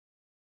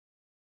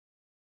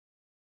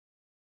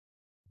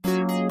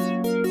Hello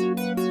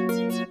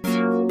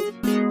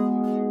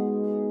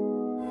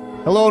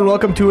and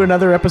welcome to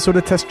another episode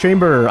of Test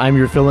Chamber. I'm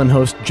your fill-in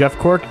host, Jeff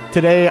Cork.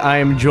 Today I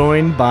am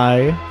joined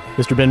by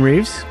Mr. Ben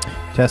Reeves.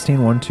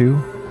 Testing, 1, 2.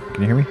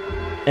 Can you hear me?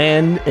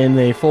 And in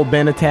a full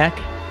Ben attack,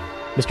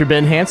 Mr.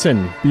 Ben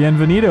Hansen.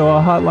 Bienvenido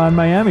a Hotline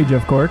Miami,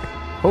 Jeff Cork.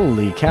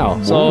 Holy cow.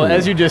 Whoa. So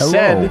as you just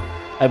said,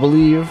 I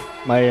believe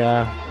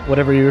my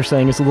whatever you were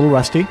saying is a little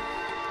rusty.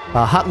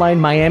 Hotline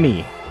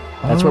Miami.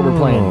 That's what we're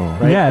playing,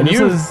 right? Yeah, And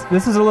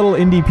this is a little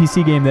indie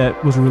PC game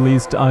that was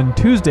released on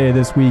Tuesday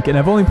this week, and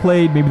I've only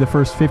played maybe the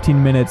first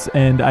 15 minutes,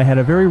 and I had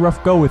a very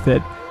rough go with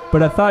it,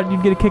 but I thought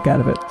you'd get a kick out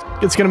of it.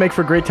 It's going to make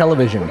for great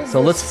television. So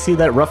let's see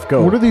that rough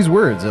go. What are these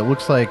words? It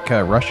looks like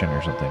Russian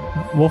or something.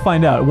 We'll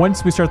find out.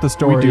 Once we start the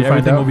story,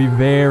 everything will be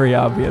very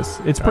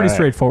obvious. It's pretty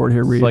straightforward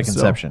here, Reed. It's like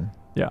Inception.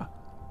 Yeah.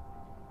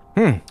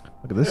 Look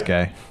at this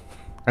guy.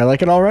 I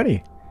like it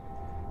already.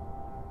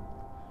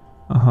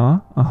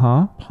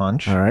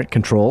 Punch. All right,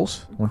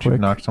 controls. Once you've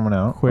knocked someone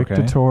out. Quick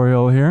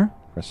tutorial here.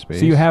 Press space.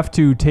 So you have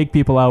to take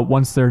people out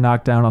once they're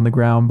knocked down on the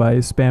ground by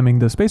spamming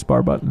the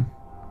spacebar button.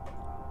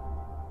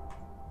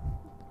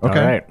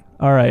 Okay.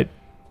 All All right.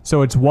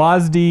 So it's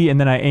WASD, and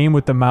then I aim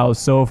with the mouse.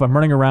 So if I'm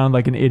running around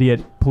like an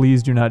idiot,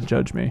 please do not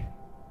judge me.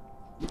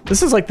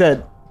 This is like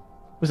that,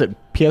 was it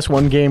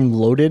PS1 game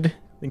Loaded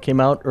that came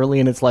out early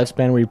in its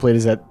lifespan where you played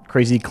as that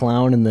crazy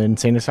clown in the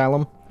insane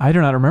asylum? I do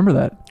not remember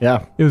that.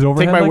 Yeah. It was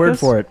overhead Take my like word this?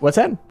 for it. What's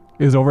that?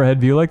 It was overhead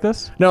view like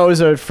this? No, it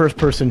was a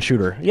first-person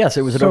shooter. Yes,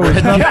 it was an So it was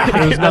overhead.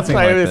 nothing- it was That's nothing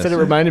why like I this. said it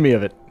reminded me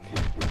of it.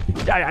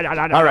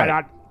 All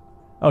right.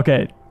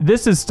 Okay,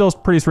 this is still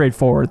pretty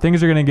straightforward.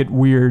 Things are going to get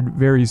weird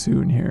very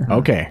soon here.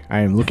 Okay, I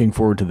am looking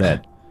forward to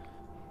that.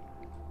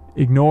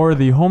 Ignore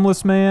the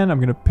homeless man. I'm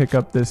going to pick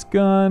up this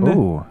gun.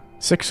 Ooh.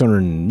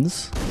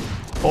 600s.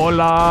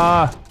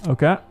 Hola!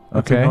 Okay,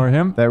 let's ignore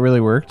him. That really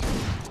worked.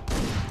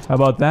 How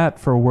about that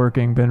for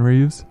working, Ben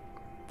Reeves?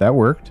 That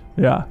worked.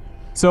 Yeah.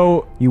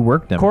 So, You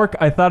worked him. Cork,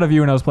 I thought of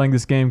you when I was playing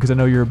this game because I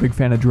know you're a big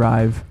fan of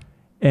Drive.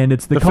 And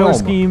it's the color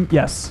film. scheme.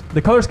 Yes.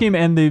 The color scheme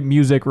and the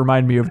music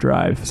remind me of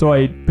Drive. So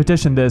I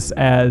petitioned this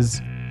as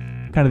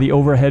kind of the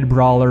overhead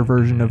brawler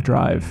version of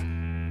Drive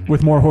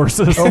with more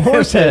horses. Oh,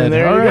 horse head.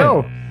 There All you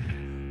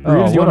right. go.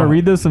 Reeves, you want to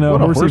read this in a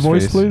what a horsey horse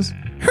voice, face. please?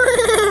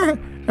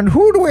 And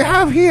who do we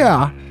have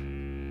here?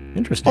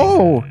 Interesting.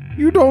 Oh,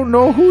 you don't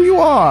know who you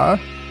are.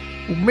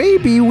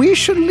 Maybe we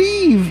should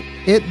leave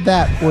it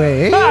that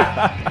way.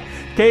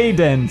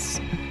 Cadence.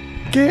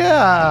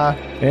 Yeah.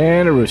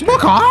 And a rooster.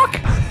 Cock.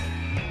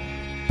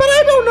 But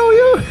I don't know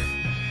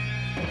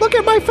you. Look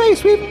at my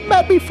face. We've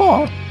met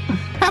before,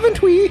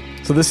 haven't we?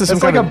 So this is some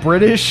It's like kind a of...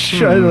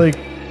 British like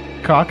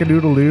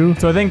cock-a-doodle-doo.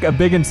 So I think a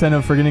big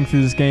incentive for getting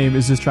through this game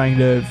is just trying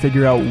to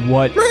figure out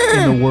what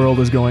in the world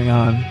is going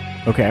on.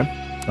 Okay.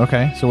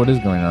 Okay, so what is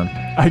going on?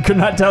 I could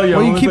not tell you.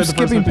 Well, I you only keep played the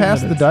first skipping 15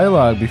 past the minutes.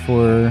 dialogue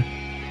before.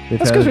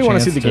 That's because we want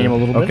to see the game a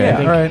little bit. Okay, I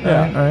think.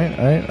 all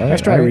right.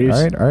 Nice try, Reeves.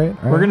 All right.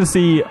 We're going to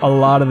see a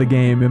lot of the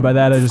game, and by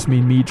that I just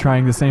mean me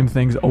trying the same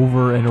things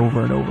over and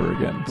over and over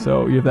again.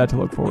 So you have that to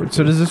look forward to.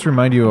 So does this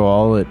remind you of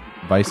all at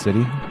Vice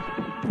City?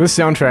 This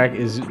soundtrack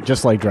is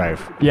just like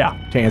Drive, Yeah.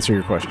 to answer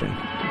your question.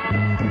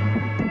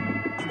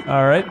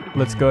 All right,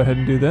 let's go ahead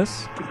and do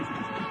this.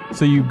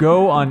 So you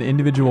go on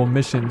individual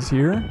missions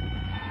here,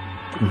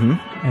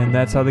 and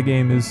that's how the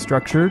game is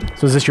structured.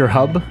 So is this your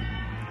hub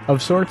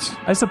of sorts?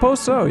 I suppose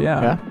so,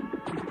 yeah. Yeah.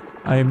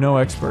 I am no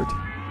expert.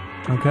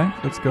 Okay,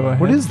 let's go ahead.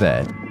 What is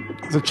that?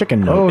 It's a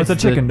chicken note. It's a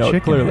chicken the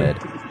note, clearly. head.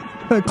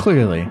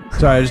 Clearly.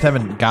 Sorry, I just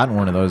haven't gotten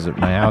one of those at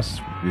my house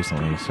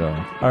recently, so.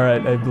 All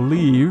right, I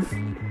believe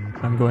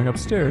I'm going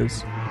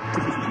upstairs.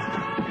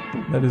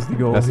 That is the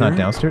goal. That's here. not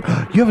downstairs?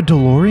 You have a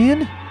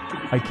DeLorean?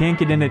 I can't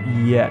get in it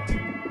yet.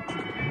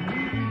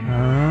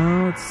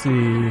 Let's see.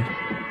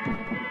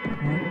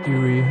 What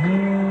do we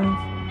have?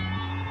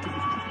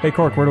 Hey,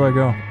 Cork, where do I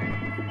go?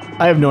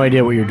 I have no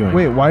idea what you're doing.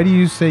 Wait, why do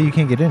you say you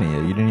can't get in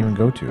it? You didn't even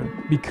go to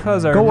it.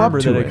 Because I Go up remember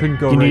to that I it. couldn't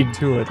go You right need-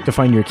 to it. To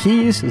find your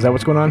keys? Is that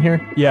what's going on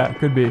here? Yeah,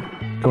 could be.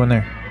 Go in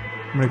there.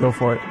 I'm going to go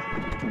for it.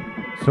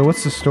 So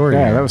what's the story?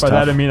 Yeah, here? that was By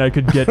tough. that I mean I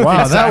could get Wow,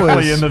 that exactly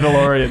was- in the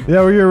DeLorean. Yeah,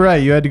 well, you're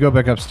right. You had to go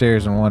back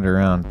upstairs and wander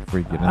around before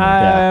you get in there.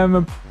 I'm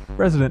a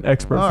resident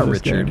expert for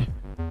this Richard. game.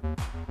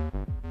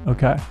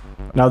 Okay.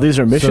 Now these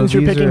are missions So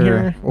you're these picking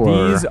are- here?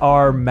 Or... These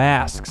are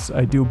masks,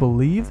 I do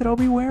believe, that I'll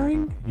be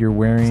wearing. You're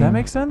wearing... Does that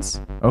make sense?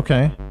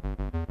 Okay.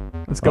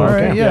 Let's go. All with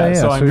right, that. yeah.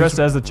 So So I'm you're dressed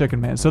as the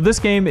Chicken Man. So this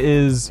game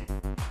is...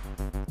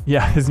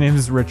 Yeah, his name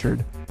is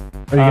Richard.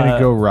 Are you going to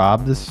go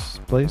rob this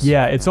place?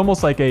 Yeah, it's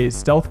almost like a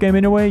stealth game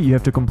in a way. You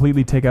have to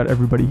completely take out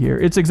everybody here.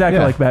 It's exactly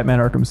Yeah. like Batman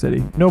Arkham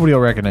City. Nobody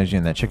will recognize you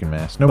in that chicken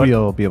mask. Nobody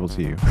will be able to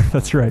see you.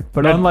 That's right.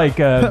 But unlike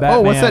Batman...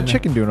 Oh, what's that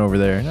chicken doing over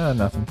there? No,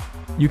 nothing.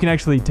 You can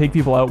actually take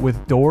people out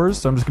with doors.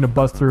 So I'm just going to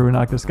bust through and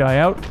knock this guy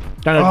out.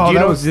 Now, do you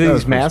that know was- do that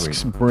was these pretty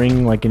masks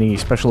bring like any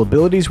special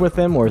abilities with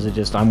them, or is it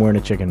just I'm wearing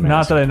a chicken mask?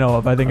 Not that I know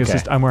of. I think it's Okay.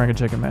 just I'm wearing a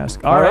chicken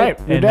mask. All right,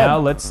 you're and dead. now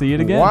let's see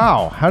it again.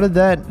 Wow. How did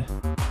that...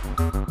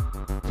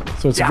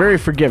 So it's very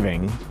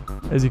forgiving.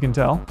 As you can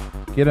tell.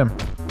 Get him.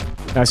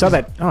 I saw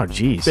that. Oh,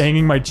 jeez.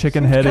 banging my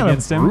chicken head Kind of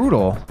against him.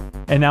 brutal.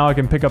 And now I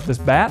can pick up this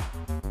bat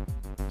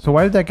So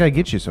why did that guy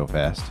get you so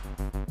fast?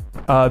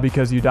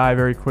 because you die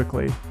very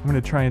quickly. I'm going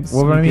to try and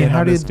Well, but I sneak mean, in how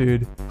on this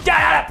did- dude.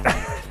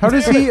 How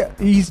does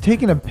he's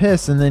taking a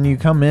piss and then you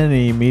come in and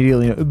he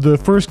immediately, the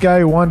first guy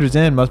who wanders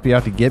in must be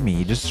out to get me.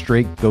 He just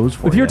straight goes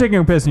for If you were taking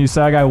a piss and you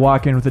saw a guy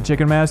walk in with a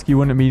chicken mask, you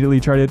wouldn't immediately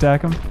try to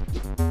attack him?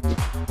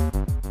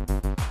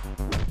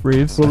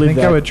 Reeves? We'll I leave think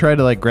that. I would try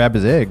to like grab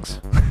his eggs.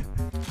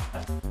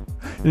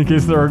 In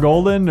case they're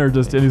golden or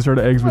just any sort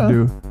of eggs would Well,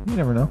 do. You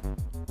never know.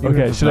 Even if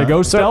Okay, it's should I not.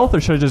 go stealth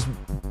or should I just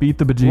beat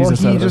the bejesus Well, out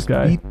he of this just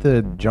guy? beat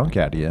the junk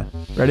out of you.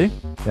 Ready?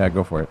 Yeah,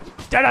 go for it.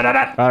 All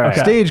right.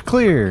 Okay. Stage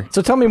clear.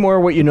 So tell me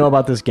more what you know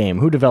about this game.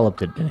 Who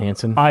developed it,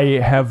 Hanson? I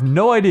have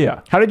no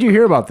idea. How did you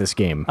hear about this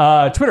game?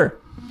 Twitter.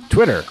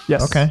 Twitter.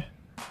 Yes. Okay.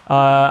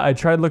 I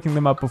tried looking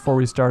them up before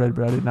we started,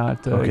 but I did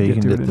not Okay, you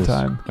get can to it get in this.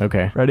 time.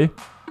 Okay. Ready?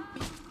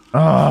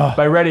 Oh,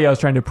 By ready, I was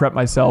trying to prep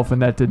myself,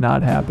 and that did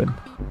not happen.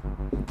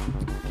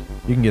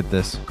 you can get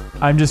this.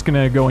 I'm just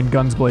going to go in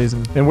guns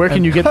blazing. And where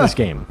can you get this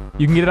game?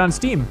 You can get it on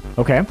Steam.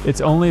 Okay. It's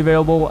only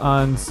available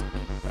on...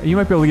 You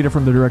might be able to get it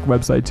from the direct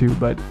website, too,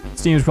 but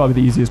Steam is probably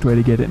the easiest way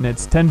to get it, and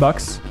it's $10.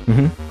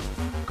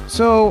 Mm-hmm.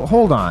 So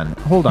hold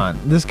on.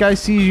 This guy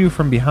sees you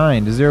from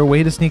behind. Is there a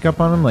way to sneak up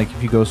on him? Like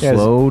if you go Yes.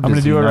 slow, I'm going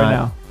to do it right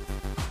now.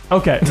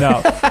 Okay,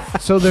 no.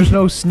 So there's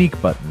no sneak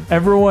button.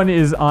 Everyone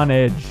is on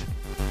edge.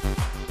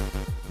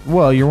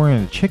 Well, you're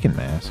wearing a chicken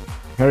mask.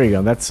 There you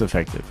go. That's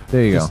effective.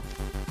 There you Just-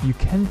 You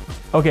can...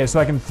 Okay, so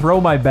I can throw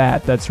my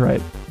bat. That's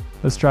right.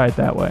 Let's try it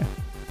that way.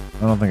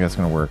 go. I don't think that's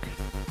gonna work.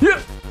 Yeah.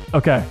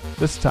 Okay,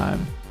 this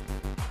time.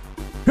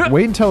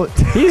 Wait until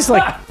He's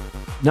like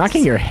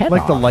knocking your head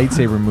like off. the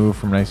lightsaber move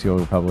from Nice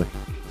Old Republic,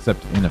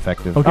 except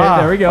ineffective. Okay,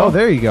 there we go. Oh,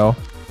 there you go.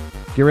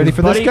 Get ready His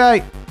for buddy- this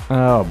guy.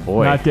 Oh,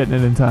 boy. Not getting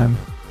it in time.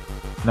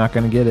 Not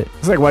gonna get it.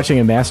 It's like watching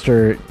a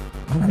master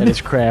at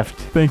his craft.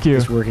 Thank you.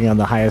 He's working on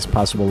the highest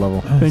possible level.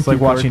 Thank It's like you,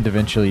 Clark. watching Da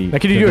Vinci. Now,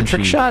 can you do a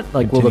trick shot?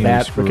 Like, will the continually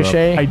bat screw up.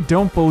 ricochet? I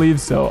don't believe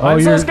so. Oh,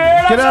 I'm so you're-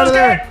 scared. Get I'm out so of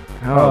scared. there.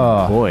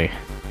 Oh, Oh. boy.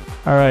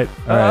 All right.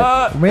 All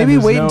right. Maybe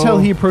wait until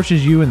he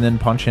approaches you and then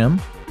punch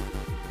him.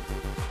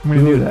 I'm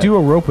gonna do that. Do a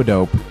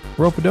rope-a-dope.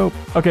 Rope-a-dope.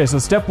 Okay, so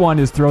step one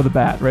is throw the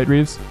bat, right,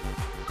 Reeves?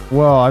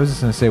 Well, I was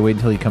just gonna say wait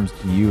until he comes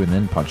to you and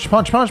then punch.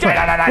 Punch.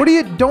 What do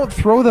you? Don't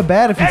throw the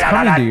bat if he's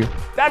coming to you.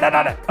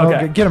 Oh,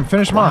 Okay. get him.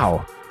 Finish him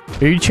off.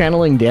 Are you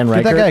channeling Dan Get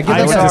Riker? that guy, get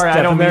that I'm guy. sorry, Step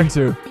I don't in there? mean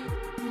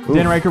to.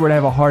 Dan Riker would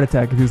have a heart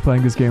attack if he was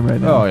playing this game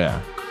right now. Oh yeah.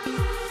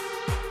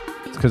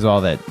 It's because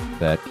all that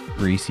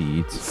grease he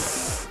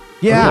eats.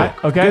 Yeah.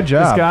 Okay. Good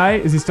job. This guy,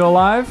 is he still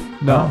alive?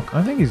 No.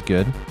 I think he's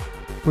good.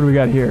 What do we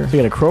got here? So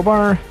you got a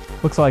crowbar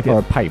Looks like or a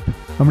it. pipe?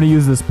 I'm gonna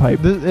use this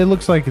pipe. It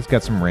looks like it's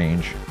got some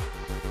range.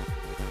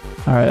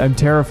 All right. I'm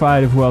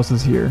terrified of who else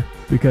is here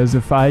because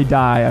if I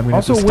die, I'm gonna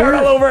Also, have to start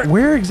all over.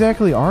 where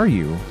exactly are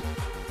you?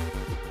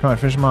 Come on,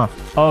 finish him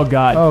off. Oh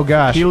God. Oh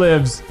gosh. He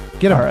lives.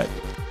 Get him. All right.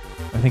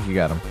 I think you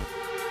got him.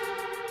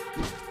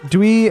 Do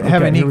we have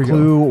Okay, any here we go.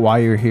 clue why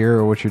you're here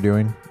or what you're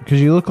doing?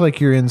 Because you look like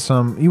you're in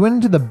some. You went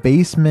into the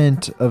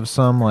basement of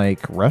some like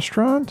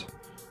restaurant.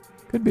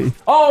 Could be.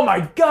 Oh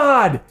my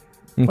God!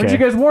 Why did you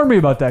guys warn me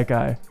about that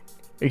guy?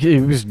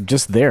 He was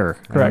just there.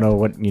 I Correct. don't know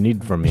what you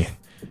need from me.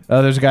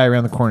 There's a guy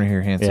around the corner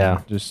here, Hanson.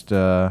 Yeah. Just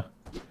Okay.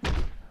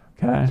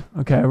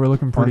 Okay. We're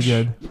looking pretty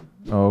Punch. good.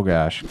 oh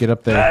gosh, get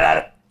up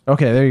there.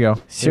 Okay, there you go.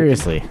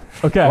 Seriously.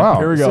 Okay. Wow.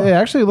 Here we So go. it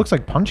actually looks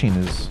like punching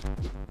is.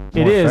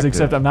 It more is, effective.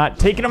 except I'm not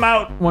taking them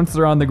out once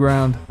they're on the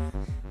ground,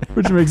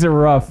 which makes it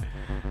rough.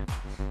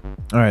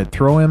 All right,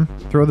 throw him.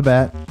 Throw the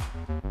bat.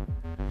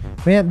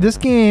 Man, this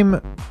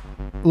game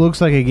looks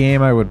like a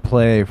game I would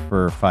play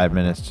for 5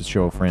 minutes to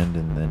show a friend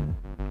and then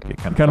get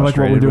kind Kinda like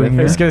what we're frustrated doing with.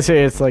 here. I was going to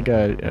say it's like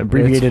a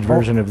abbreviated It's-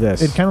 version of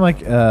this. It's kind of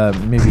like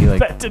maybe like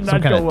That did some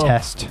not kind go of well.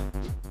 test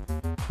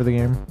for the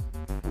game.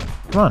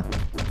 Come on,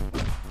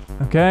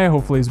 Okay.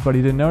 Hopefully his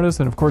buddy didn't notice,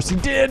 and of course he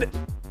did.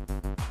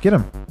 get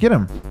him, get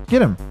him,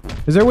 get him.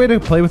 Is there a way to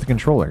play with the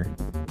controller?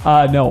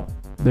 No.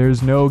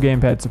 There's no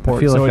gamepad support,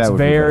 feel so like it's that would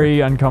be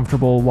very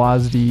uncomfortable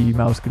WASD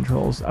mouse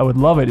controls. I would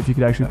love it if you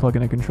could actually plug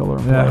in a controller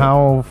and play it.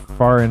 How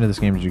far into this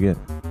game did you get?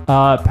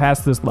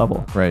 Past this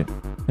level, Right,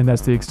 and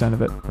that's the extent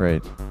of it.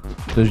 right.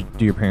 Do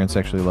your parents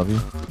actually love you?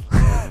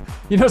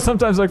 You know,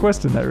 sometimes I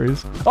question that,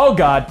 Reese. Oh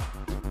God.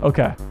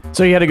 Okay.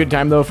 So you had a good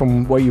time, though,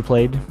 from what you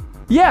played?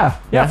 Yeah,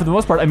 Yeah? for the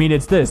most part. I mean,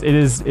 it's this. It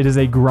is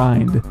a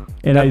grind,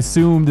 and I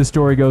assume the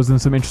story goes in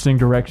some interesting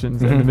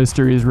directions, and the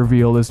mystery is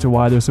revealed as to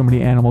why there's so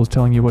many animals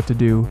telling you what to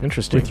do.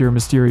 Interesting. With your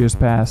mysterious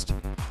past.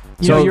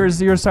 You So- know, you're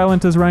as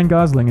silent as Ryan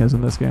Gosling is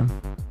in this game.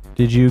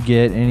 Did you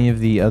get any of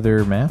the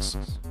other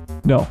masks?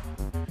 No,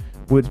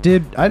 I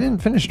didn't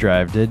finish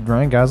Drive. Did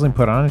Ryan Gosling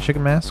put on a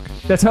chicken mask?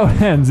 that's how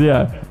it ends.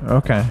 Yeah,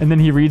 Okay. and then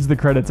he reads the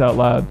credits out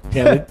loud.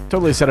 Yeah, they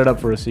totally set it up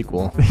for a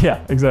sequel Yeah,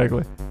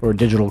 exactly. or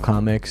digital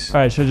comics. All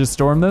right, should I just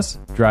storm this?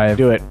 Drive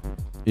Do it.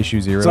 issue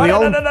 0. So the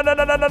old-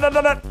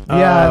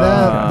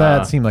 Yeah,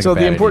 that seemed like So a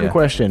bad the important idea.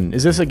 question,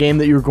 is this a game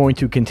that you're going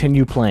to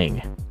continue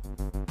playing?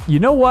 You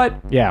know what?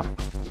 Yeah.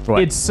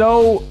 What? It's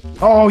so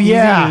Oh easy to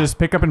yeah. just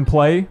pick up and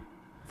play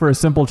for a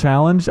simple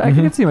challenge, I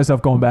can see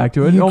myself going back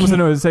to it. Almost in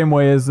the same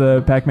way as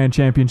the Pac-Man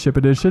Championship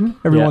Edition.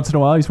 Every once in a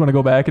while, you just want to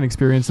go back and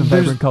experience some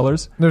vibrant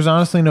colors. There's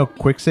honestly no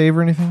quick save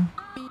or anything?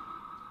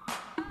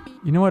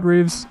 You know what,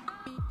 Reeves?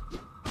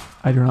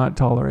 I do not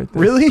tolerate this.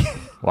 Really?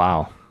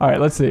 Wow. All right,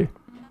 let's see.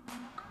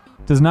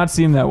 Does not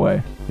seem that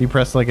way. You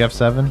press like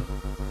F7?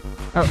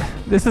 Oh,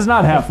 this is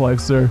not Half-Life,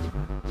 sir.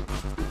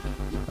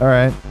 All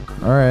right.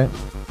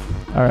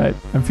 All right.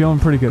 I'm feeling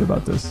pretty good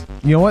about this.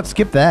 You know what?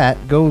 Skip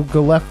that. Go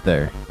left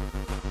there.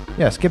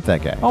 Yeah, skip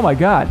that guy. Oh my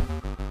God.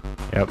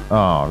 Yep.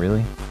 Oh,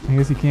 really? I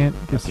guess you can't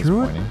get That's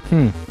through it.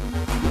 disappointing.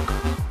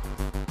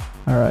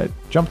 All right.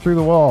 Jump through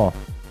the wall.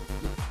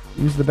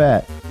 Use the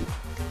bat.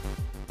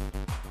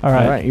 All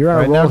right. All right. You're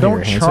on a roll now here,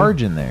 don't Hanson.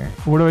 charge in there.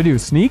 What do I do?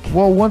 Sneak?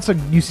 Well, once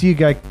you see a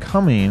guy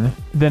coming,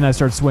 Then I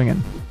start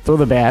swinging. Throw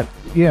the bat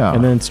yeah.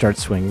 and then start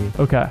swinging.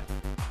 Okay.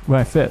 With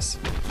my fist.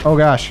 Oh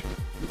gosh,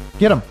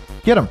 get him!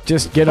 Get him!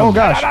 Just get him. Oh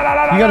gosh, you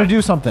got to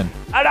do something.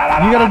 You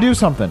got to do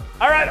something.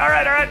 All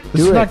right.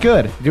 This is not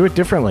good. Do it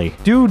differently.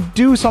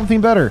 Do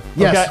something better.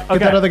 Yes. Okay.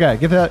 Get that other guy.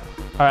 Get that.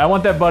 All right. I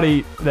want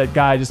that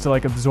guy just to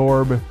like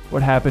absorb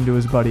what happened to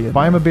his buddy.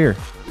 Buy him a beer.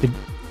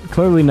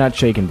 Clearly not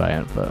shaken by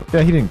it, but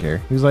Yeah, he didn't care.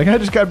 He was like, I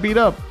just got beat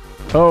up.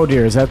 oh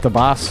dear, is that the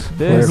boss?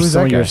 This- Or who's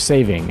someone that guy? you're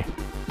saving?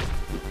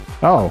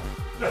 Oh,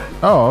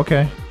 Oh,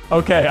 okay.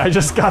 Okay. I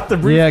just got the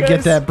briefcase. Yeah,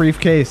 get that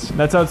briefcase.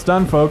 That's how it's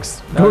done,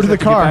 folks. Now I Go just to the have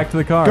get car. back to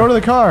the car. Go to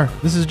the car.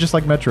 This is just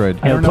like Metroid.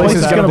 I don't know the place what's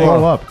is gonna happening.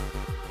 blow up.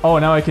 Oh,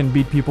 now I can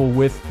beat people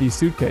with the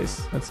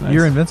suitcase. That's nice.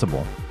 You're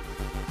invincible.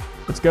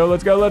 Let's go.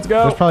 There's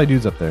probably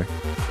dudes up there.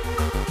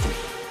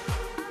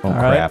 Oh All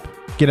right. crap!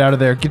 Get out of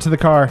there. Get to the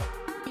car.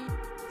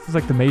 This is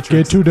like the Matrix.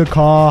 Get to the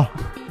car.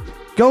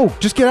 Go.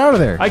 Just get out of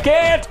there. I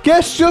can't.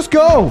 Guess just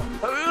go.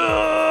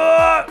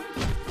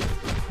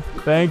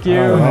 Thank you.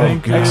 Oh,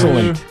 Thank you.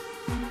 excellent.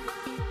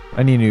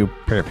 I need a new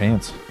pair of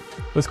pants.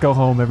 Let's go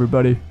home,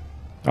 everybody.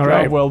 all Job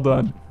right. well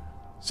done.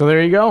 So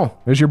there you go.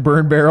 There's your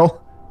burn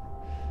barrel.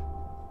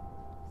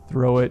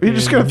 Throw it. Are you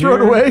just in gonna throw it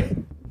here. away?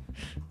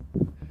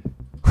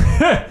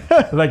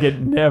 Like it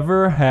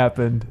never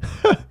happened.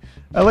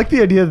 I like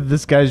the idea that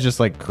this guy's just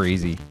like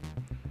crazy.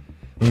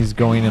 He's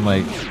going and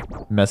like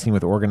messing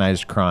with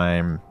organized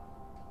crime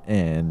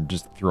and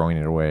just throwing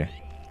it away.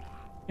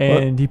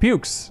 And he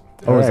pukes.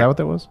 Oh, All is that right. what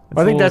that was? I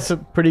think little- that's a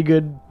pretty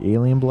good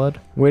Alien blood?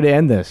 way to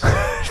end this.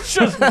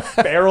 Just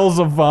barrels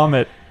of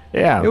vomit.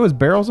 Yeah, It was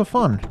barrels of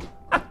fun.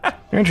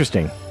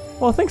 interesting.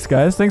 Well, thanks,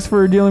 guys. Thanks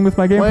for dealing with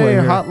my gameplay Play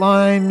here.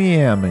 Hotline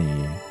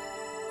Miami.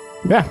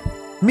 Yeah,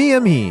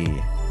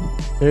 Miami.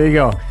 there you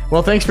go.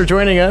 Well, thanks for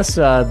joining us,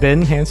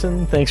 Ben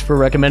Hansen. Thanks for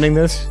recommending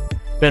this.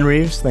 Ben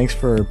Reeves, thanks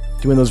for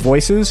doing those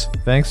voices.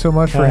 Thanks so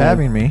much for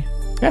having me.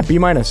 Yeah, B-.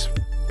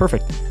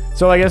 Perfect.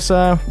 So I guess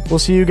we'll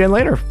see you again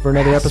later for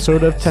another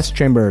episode of Test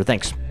Chamber.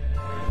 Thanks.